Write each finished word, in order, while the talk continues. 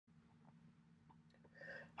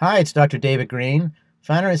Hi, it's Dr. David Green,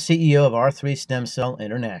 founder and CEO of R3 Stem Cell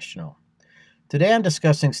International. Today I'm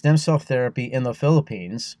discussing stem cell therapy in the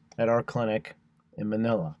Philippines at our clinic in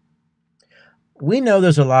Manila. We know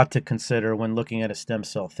there's a lot to consider when looking at a stem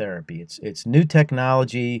cell therapy. It's new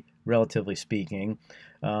technology, relatively speaking,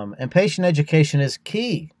 and patient education is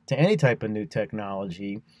key to any type of new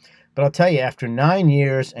technology. But I'll tell you, after 9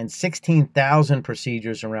 years and 16,000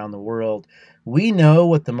 procedures around the world, we know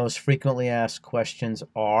what the most frequently asked questions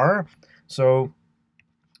are. So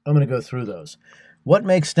I'm going to go through those. What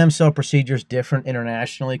makes stem cell procedures different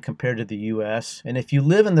internationally compared to the US? And if you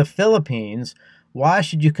live in the Philippines, why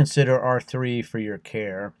should you consider R3 for your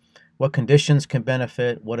care? What conditions can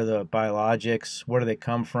benefit? What are the biologics? Where do they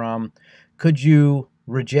come from? Could you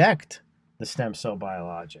reject the stem cell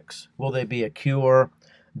biologics? Will they be a cure?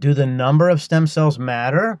 Do the number of stem cells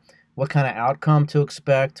matter? What kind of outcome to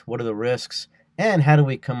expect? What are the risks? And how do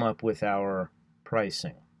we come up with our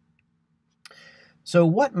pricing? So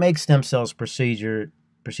what makes stem cells procedures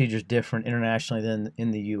different internationally than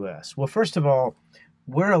in the US? Well, first of all,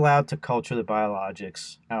 we're allowed to culture the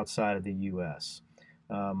biologics outside of the US.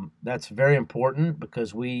 That's very important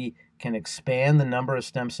because we can expand the number of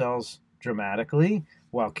stem cells dramatically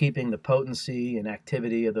while keeping the potency and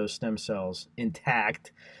activity of those stem cells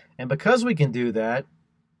intact. And because we can do that,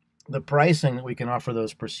 the pricing that we can offer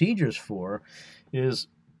those procedures for is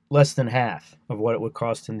less than half of what it would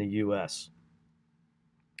cost in the US.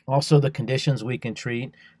 Also, the conditions we can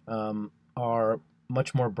treat are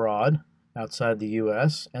much more broad outside the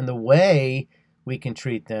US, and the way we can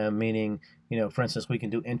treat them, meaning, for instance, we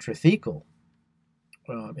can do intrathecal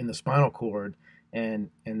in the spinal cord, and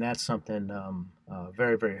that's something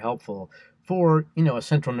very, very helpful for, a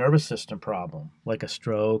central nervous system problem, like a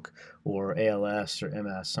stroke or ALS or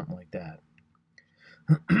MS, something like that.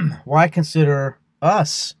 Why consider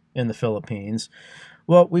us in the Philippines?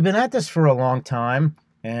 Well, we've been at this for a long time,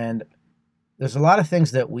 and there's a lot of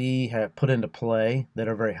things that we have put into play that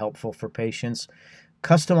are very helpful for patients.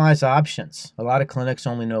 Customized options. A lot of clinics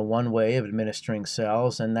only know one way of administering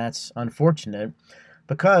cells, and that's unfortunate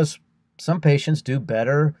because some patients do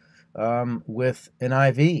better with an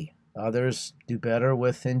IV. Others do better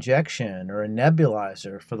with injection or a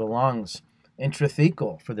nebulizer for the lungs,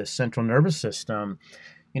 intrathecal for the central nervous system.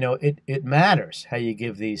 It matters how you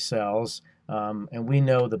give these cells, and we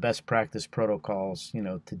know the best practice protocols,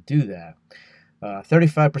 to do that.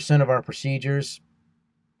 35% of our procedures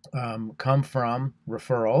come from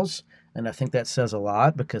referrals, and I think that says a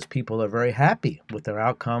lot because people are very happy with their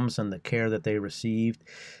outcomes and the care that they received.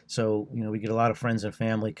 So, we get a lot of friends and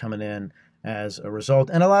family coming in as a result,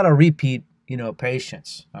 and a lot of repeat,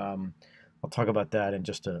 patients. I'll talk about that in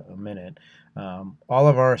just a minute. All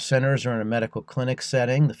of our centers are in a medical clinic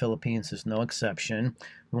setting. The Philippines is no exception.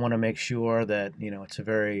 We want to make sure that, it's a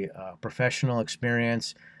very professional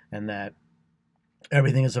experience and that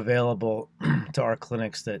everything is available to our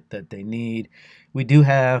clinics that they need. We do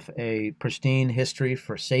have a pristine history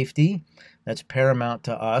for safety. That's paramount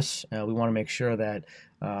to us. We want to make sure that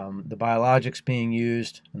the biologics being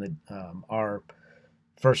used and our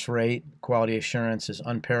first-rate quality assurance is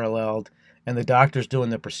unparalleled, and the doctors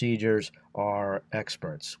doing the procedures are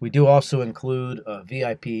experts. We do also include a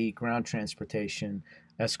VIP ground transportation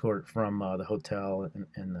escort from the hotel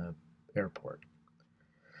and the airport.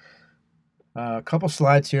 A couple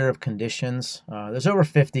slides here of conditions. There's over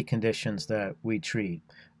 50 conditions that we treat,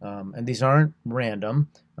 and these aren't random.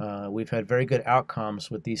 We've had very good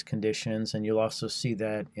outcomes with these conditions, and you'll also see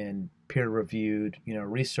that in peer-reviewed,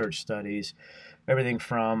 research studies. Everything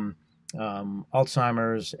from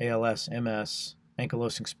Alzheimer's, ALS, MS,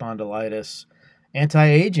 ankylosing spondylitis,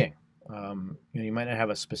 anti-aging. You might not have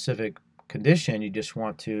a specific condition, you just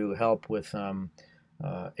want to help with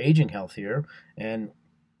aging healthier, and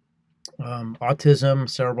autism,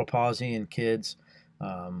 cerebral palsy in kids,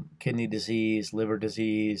 kidney disease, liver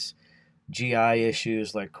disease, GI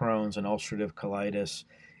issues like Crohn's and ulcerative colitis,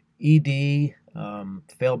 ED,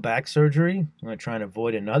 failed back surgery. I'm going to try and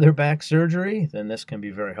avoid another back surgery. Then this can be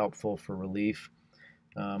very helpful for relief.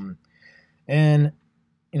 And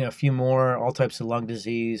a few more, all types of lung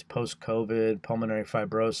disease, post-COVID, pulmonary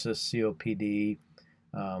fibrosis, COPD.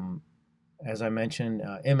 As I mentioned,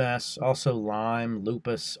 MS, also Lyme,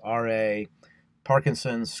 lupus, RA,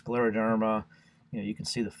 Parkinson's, scleroderma. You can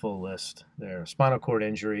see the full list there. Spinal cord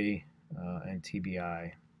injury and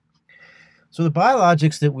TBI. So the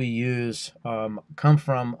biologics that we use come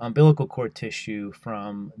from umbilical cord tissue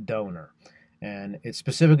from donor. And it's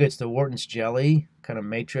the Wharton's jelly kind of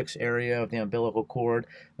matrix area of the umbilical cord.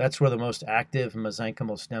 That's where the most active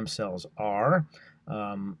mesenchymal stem cells are.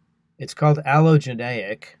 It's called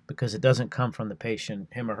allogeneic because it doesn't come from the patient,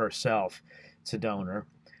 him or herself. It's a donor.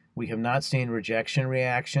 We have not seen rejection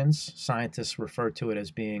reactions. Scientists refer to it as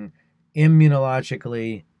being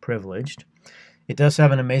immunologically privileged. It does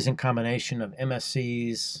have an amazing combination of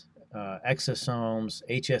MSCs, exosomes,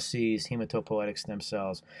 HSCs, hematopoietic stem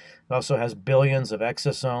cells. It also has billions of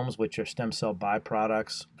exosomes, which are stem cell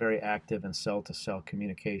byproducts, very active in cell-to-cell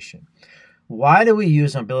communication. Why do we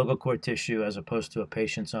use umbilical cord tissue as opposed to a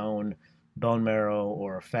patient's own bone marrow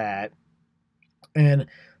or fat? And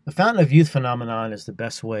the fountain of youth phenomenon is the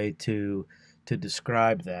best way to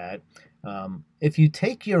describe that. If you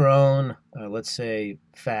take your own, let's say,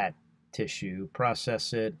 fat tissue,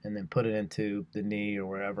 process it, and then put it into the knee or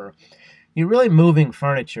wherever, you're really moving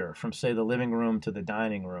furniture from, say, the living room to the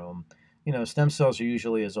dining room. You know, stem cells are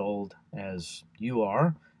usually as old as you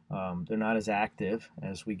are. They're not as active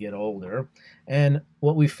as we get older. And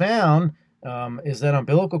what we found is that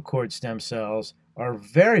umbilical cord stem cells are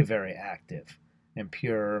very, very active and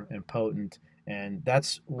pure and potent. And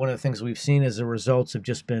that's one of the things we've seen is the results have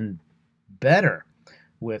just been better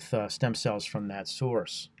with stem cells from that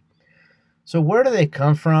source. So where do they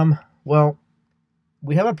come from? Well,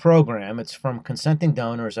 we have a program. It's from consenting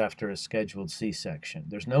donors after a scheduled C-section.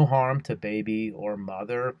 There's no harm to baby or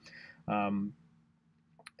mother.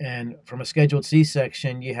 And from a scheduled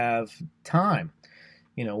C-section, you have time.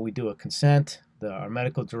 You know, we do a consent. Our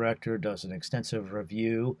medical director does an extensive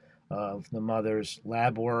review of the mother's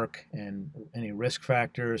lab work and any risk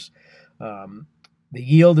factors. The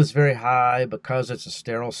yield is very high because it's a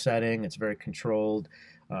sterile setting. It's very controlled.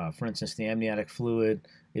 For instance, the amniotic fluid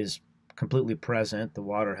is completely present. The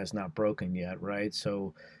water has not broken yet, right?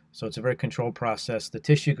 So it's a very controlled process. The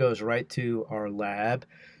tissue goes right to our lab,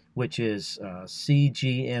 which is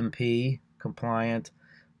CGMP compliant,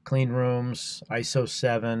 clean rooms, ISO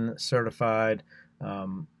 7 certified,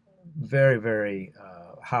 very, very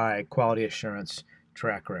high quality assurance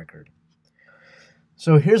track record.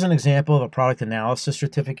 So here's an example of a product analysis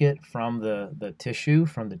certificate from the tissue,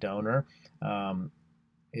 from the donor.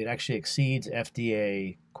 It actually exceeds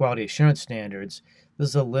FDA quality assurance standards. This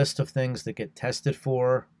is a list of things that get tested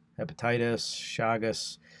for: hepatitis,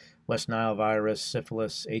 Chagas, West Nile virus,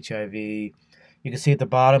 syphilis, HIV. You can see at the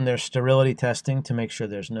bottom there's sterility testing to make sure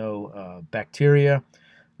there's no bacteria.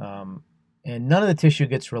 And none of the tissue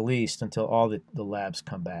gets released until all the labs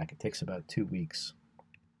come back. It takes about 2 weeks.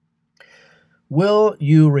 Will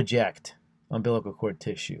you reject umbilical cord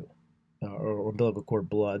tissue or umbilical cord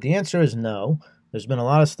blood? The answer is no. There's been a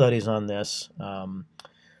lot of studies on this.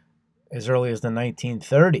 As early as the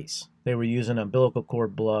 1930s, they were using umbilical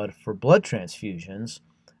cord blood for blood transfusions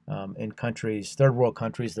in countries, third world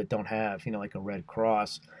countries that don't have, like a Red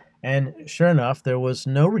Cross. And sure enough, there was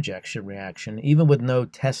no rejection reaction, even with no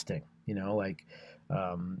testing.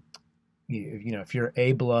 If you're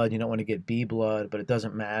A blood, you don't want to get B blood, but it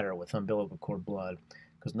doesn't matter with umbilical cord blood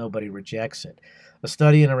because nobody rejects it. A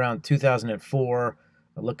study in around 2004,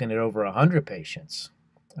 looking at over 100 patients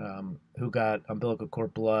who got umbilical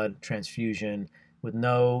cord blood transfusion with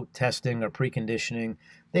no testing or preconditioning,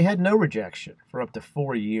 they had no rejection for up to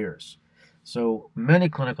 4 years. So many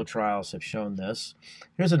clinical trials have shown this.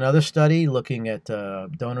 Here's another study looking at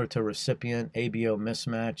donor to recipient, ABO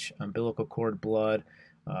mismatch, umbilical cord blood,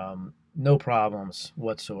 no problems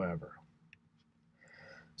whatsoever.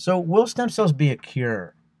 So will stem cells be a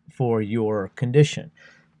cure for your condition?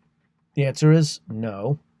 The answer is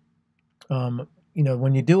no.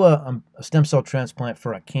 When you do a stem cell transplant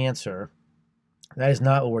for a cancer, that is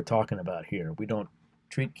not what we're talking about here. We don't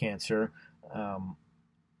treat cancer.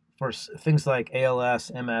 For things like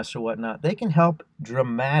ALS, MS, or whatnot, they can help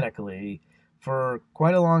dramatically for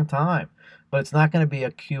quite a long time, but it's not going to be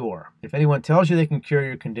a cure. If anyone tells you they can cure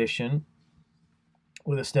your condition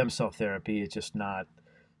with a stem cell therapy, it's just not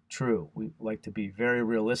true. We like to be very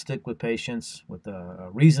realistic with patients with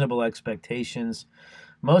reasonable expectations.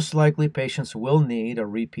 Most likely, patients will need a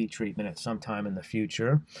repeat treatment at some time in the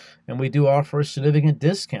future, and we do offer significant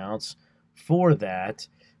discounts for that.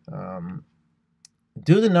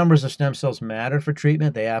 Do the numbers of stem cells matter for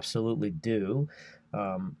treatment? They absolutely do.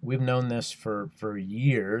 We've known this for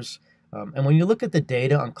years. And when you look at the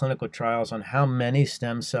data on clinical trials on how many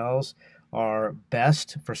stem cells are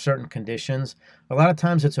best for certain conditions, a lot of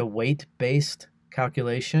times it's a weight-based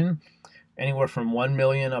calculation, anywhere from 1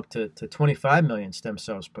 million up to 25 million stem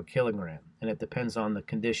cells per kilogram. And it depends on the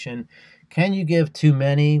condition. Can you give too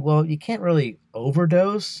many? Well, you can't really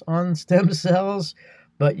overdose on stem cells,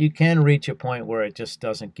 but you can reach a point where it just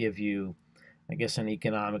doesn't give you, I guess in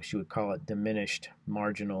economics you would call it diminished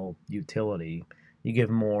marginal utility. You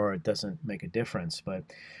give more, it doesn't make a difference. But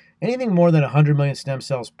Anything more than 100 million stem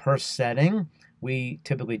cells per setting, we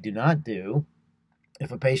typically do not do.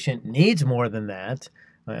 If a patient needs more than that,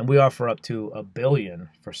 and we offer up to 1 billion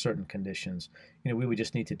for certain conditions, we would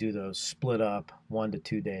just need to do those split up 1 to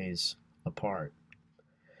 2 days apart.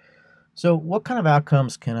 So what kind of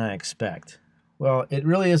outcomes can I expect? Well, it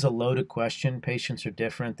really is a loaded question. Patients are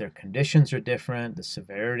different. Their conditions are different. The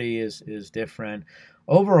severity is different.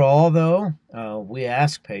 Overall, though, we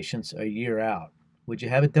ask patients a year out, would you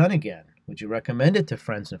have it done again? Would you recommend it to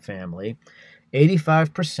friends and family?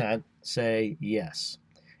 85% say yes.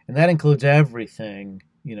 And that includes everything,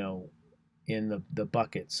 in the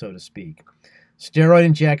bucket, so to speak. Steroid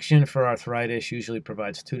injection for arthritis usually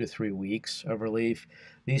provides 2 to 3 weeks of relief.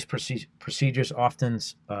 These procedures often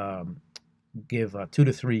give 2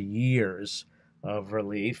 to 3 years of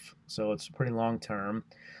relief, so it's pretty long term.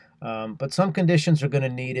 But some conditions are going to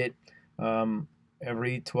need it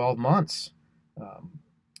every 12 months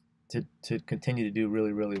to continue to do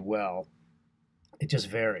really, really well. It just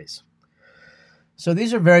varies. So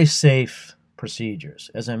these are very safe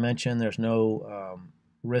procedures. As I mentioned, there's no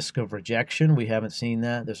risk of rejection. We haven't seen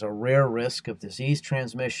that. There's a rare risk of disease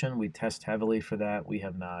transmission. We test heavily for that. We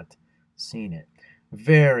have not seen it.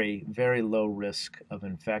 Very, very low risk of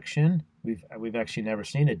infection. We've actually never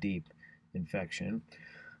seen a deep infection.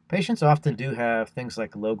 Patients often do have things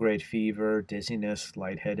like low-grade fever, dizziness,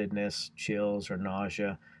 lightheadedness, chills, or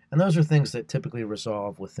nausea, and those are things that typically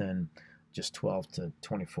resolve within just 12 to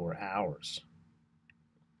 24 hours.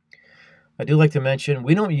 I do like to mention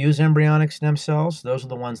we don't use embryonic stem cells. Those are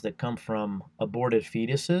the ones that come from aborted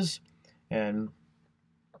fetuses, and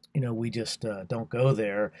we just don't go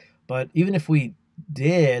there. But even if we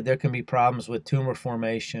did, there can be problems with tumor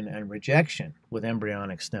formation and rejection with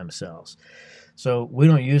embryonic stem cells. So we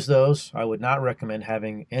don't use those. I would not recommend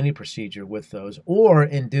having any procedure with those or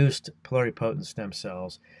induced pluripotent stem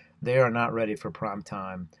cells. They are not ready for prime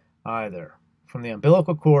time either. From the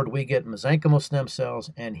umbilical cord, we get mesenchymal stem cells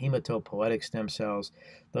and hematopoietic stem cells.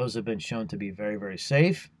 Those have been shown to be very, very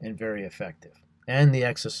safe and very effective. And the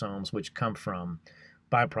exosomes, which come from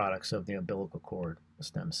byproducts of the umbilical cord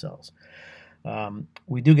stem cells.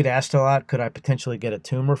 We do get asked a lot, could I potentially get a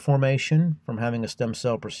tumor formation from having a stem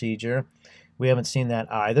cell procedure? We haven't seen that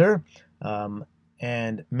either.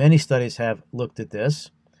 And many studies have looked at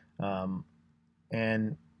this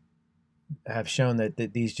and have shown that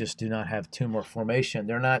these just do not have tumor formation.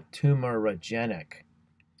 They're not tumorigenic.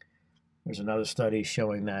 There's another study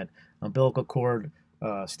showing that umbilical cord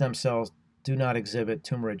stem cells do not exhibit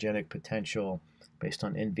tumorigenic potential based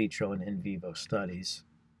on in vitro and in vivo studies.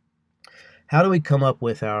 How do we come up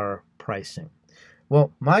with our pricing?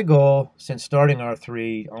 Well, my goal since starting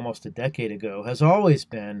R3 almost a decade ago has always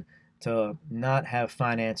been to not have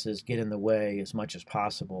finances get in the way as much as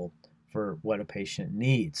possible for what a patient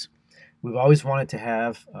needs. We've always wanted to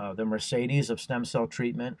have the Mercedes of stem cell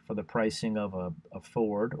treatment for the pricing of a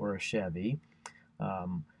Ford or a Chevy.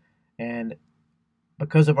 And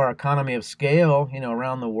because of our economy of scale,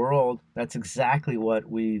 around the world, that's exactly what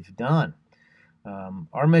we've done.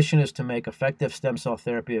 Our mission is to make effective stem cell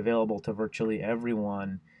therapy available to virtually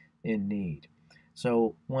everyone in need.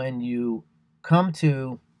 So when you come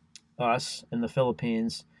to us in the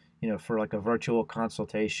Philippines, for like a virtual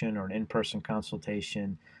consultation or an in-person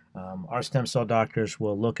consultation, our stem cell doctors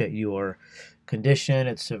will look at your condition,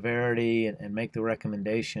 its severity, and make the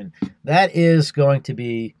recommendation. That is going to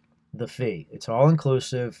be the fee. It's all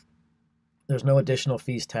inclusive. There's no additional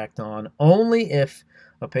fees tacked on. Only if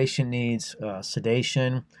a patient needs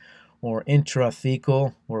sedation or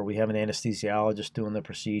intrathecal, where we have an anesthesiologist doing the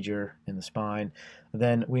procedure in the spine,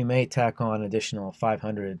 then we may tack on additional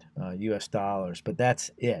 $500 US, but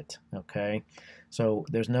that's it, okay? So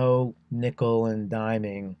there's no nickel and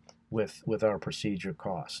diming with our procedure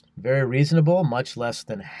cost. Very reasonable, much less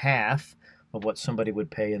than half of what somebody would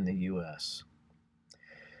pay in the US.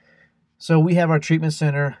 So we have our treatment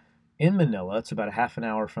center in Manila. It's about a half an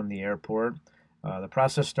hour from the airport. The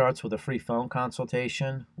process starts with a free phone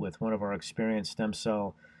consultation with one of our experienced stem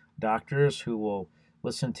cell doctors who will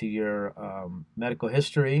listen to your medical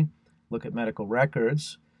history, look at medical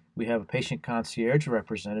records. We have a patient concierge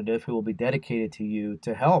representative who will be dedicated to you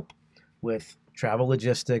to help with travel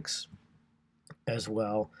logistics as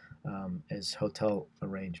well as hotel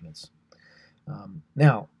arrangements.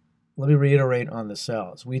 Now, let me reiterate on the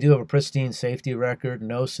cells. We do have a pristine safety record,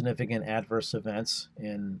 no significant adverse events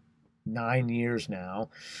in 9 years now.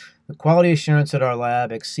 The quality assurance at our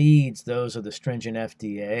lab exceeds those of the stringent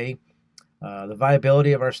FDA. The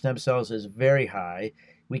viability of our stem cells is very high.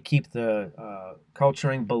 We keep the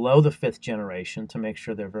culturing below the 5th generation to make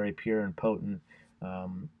sure they're very pure and potent.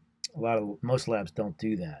 Most labs don't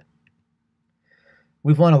do that.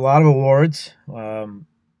 We've won a lot of awards.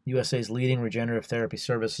 USA's leading regenerative therapy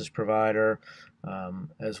services provider,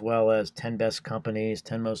 as well as 10 best companies,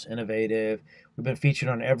 10 most innovative. We've been featured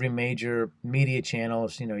on every major media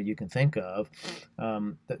channels you can think of.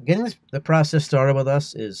 Getting the process started with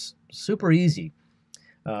us is super easy.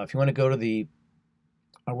 If you want to go to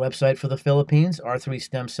our website for the Philippines,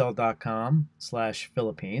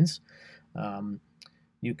 r3stemcell.com/Philippines.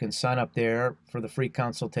 You can sign up there for the free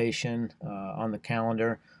consultation on the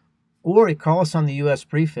calendar, or you call us on the U.S.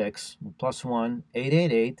 prefix, +1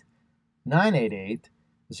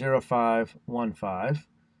 888-988-0515.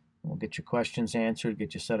 We'll get your questions answered,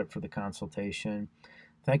 get you set up for the consultation.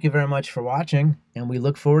 Thank you very much for watching, and we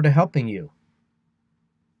look forward to helping you.